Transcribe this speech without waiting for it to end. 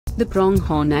The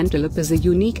pronghorn antelope is a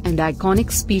unique and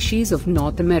iconic species of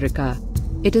North America.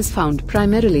 It is found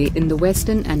primarily in the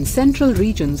western and central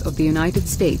regions of the United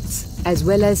States, as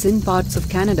well as in parts of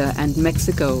Canada and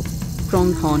Mexico.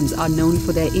 Pronghorns are known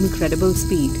for their incredible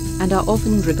speed, and are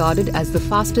often regarded as the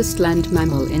fastest land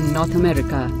mammal in North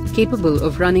America, capable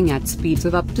of running at speeds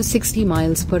of up to 60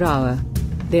 miles per hour.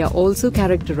 They are also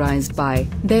characterized by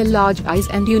their large eyes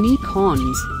and unique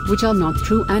horns, which are not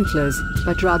true antlers,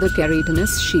 but rather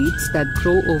keratinous sheaths that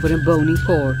grow over a bony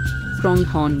core.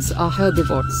 Pronghorns are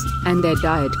herbivores, and their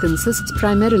diet consists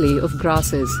primarily of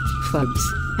grasses, forbs,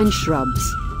 and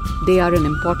shrubs. They are an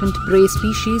important prey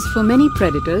species for many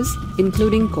predators,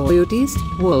 including coyotes,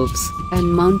 wolves,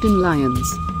 and mountain lions.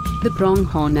 The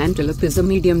pronghorn antelope is a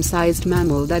medium-sized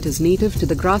mammal that is native to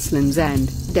the grasslands and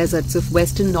deserts of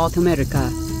western North America.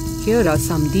 Here are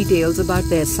some details about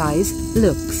their size,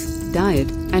 looks, diet,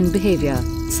 and behavior.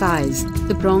 Size: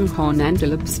 the pronghorn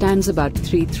antelope stands about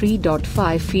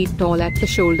 3.5 feet tall at the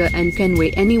shoulder and can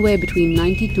weigh anywhere between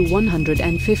 90 to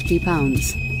 150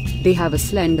 pounds. They have a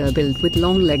slender build with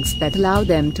long legs that allow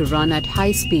them to run at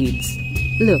high speeds.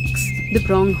 Looks: the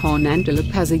pronghorn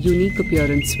antelope has a unique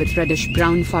appearance with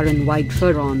reddish-brown fur and white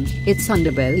fur on its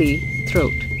underbelly,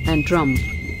 throat, and rump.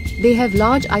 They have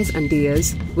large eyes and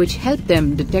ears, which help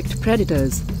them detect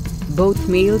predators. Both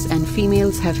males and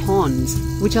females have horns,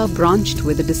 which are branched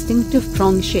with a distinctive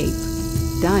prong shape.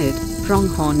 Diet: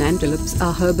 pronghorn antelopes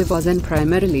are herbivores and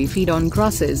primarily feed on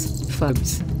grasses,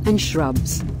 forbs, and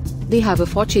shrubs. They have a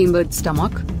four-chambered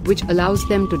stomach, which allows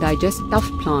them to digest tough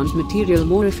plant material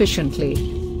more efficiently.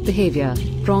 Behavior: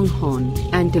 pronghorn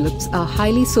antelopes are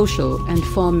highly social and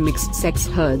form mixed-sex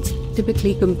herds,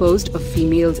 typically composed of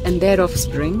females and their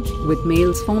offspring, with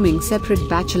males forming separate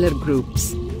bachelor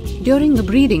groups. During the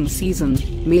breeding season,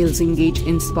 males engage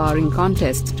in sparring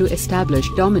contests to establish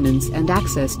dominance and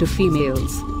access to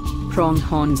females.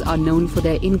 Pronghorns are known for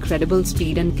their incredible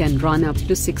speed and can run up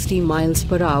to 60 miles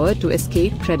per hour to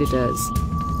escape predators.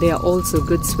 They are also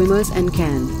good swimmers and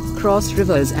can cross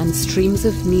rivers and streams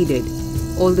if needed.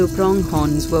 Although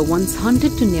pronghorns were once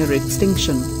hunted to near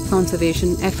extinction,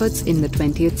 conservation efforts in the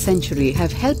 20th century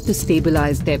have helped to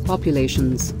stabilize their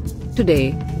populations.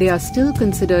 Today, they are still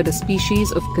considered a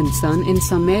species of concern in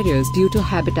some areas due to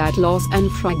habitat loss and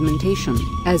fragmentation,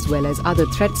 as well as other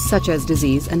threats such as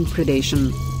disease and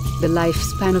predation. The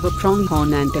lifespan of a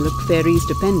pronghorn antelope varies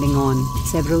depending on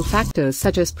several factors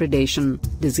such as predation,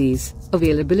 disease,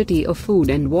 availability of food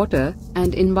and water,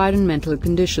 and environmental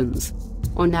conditions.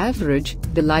 On average,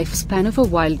 the lifespan of a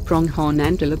wild pronghorn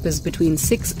antelope is between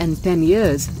 6 and 10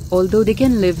 years, although they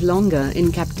can live longer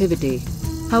in captivity.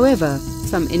 However,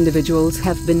 some individuals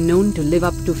have been known to live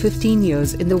up to 15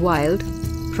 years in the wild.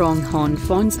 Pronghorn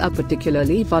fawns are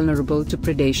particularly vulnerable to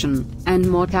predation, and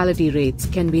mortality rates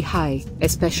can be high,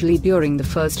 especially during the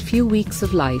first few weeks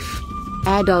of life.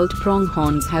 Adult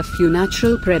pronghorns have few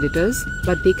natural predators,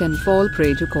 but they can fall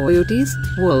prey to coyotes,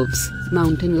 wolves,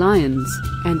 mountain lions,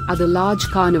 and other large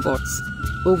carnivores.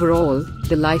 Overall,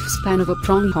 the lifespan of a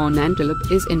pronghorn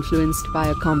antelope is influenced by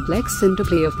a complex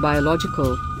interplay of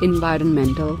biological,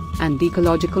 environmental, and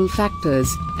ecological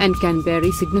factors, and can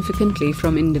vary significantly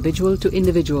from individual to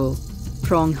individual.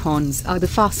 Pronghorns are the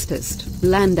fastest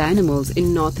land animals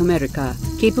in North America,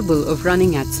 capable of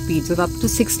running at speeds of up to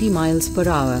 60 miles per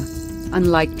hour.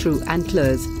 Unlike true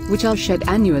antlers, which are shed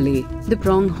annually, the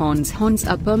pronghorn's horns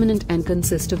are permanent and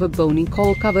consist of a bony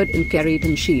core covered in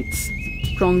keratin sheaths.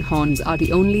 Pronghorns are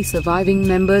the only surviving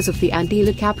members of the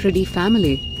Antilocapridae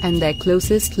family, and their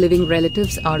closest living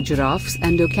relatives are giraffes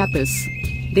and okapis.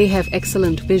 They have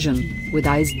excellent vision, with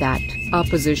eyes that are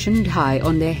positioned high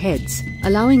on their heads,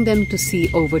 allowing them to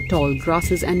see over tall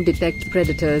grasses and detect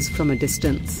predators from a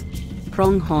distance.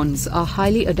 Pronghorns are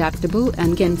highly adaptable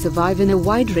and can survive in a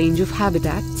wide range of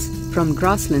habitats, from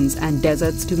grasslands and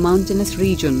deserts to mountainous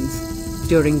regions.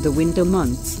 During the winter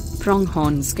months,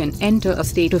 pronghorns can enter a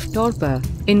state of torpor,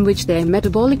 in which their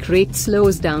metabolic rate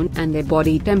slows down and their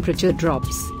body temperature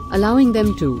drops, allowing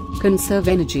them to conserve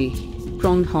energy.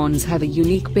 Pronghorns have a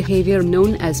unique behavior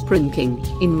known as sprinking,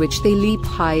 in which they leap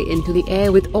high into the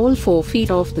air with all 4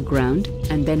 feet off the ground,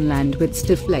 and then land with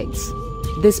stiff legs.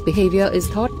 This behavior is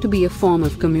thought to be a form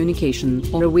of communication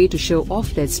or a way to show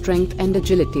off their strength and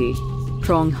agility.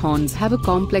 Pronghorns have a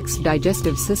complex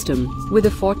digestive system, with a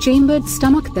 4-chambered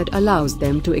stomach that allows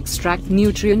them to extract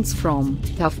nutrients from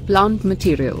tough plant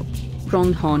material.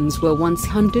 Pronghorns were once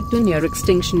hunted to near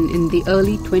extinction in the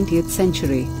early 20th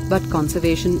century, but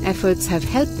conservation efforts have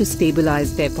helped to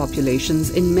stabilize their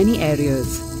populations in many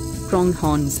areas.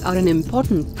 Pronghorns are an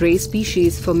important prey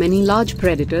species for many large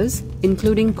predators,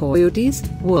 including coyotes,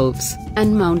 wolves,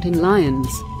 and mountain lions,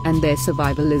 and their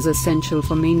survival is essential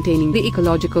for maintaining the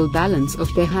ecological balance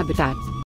of their habitat.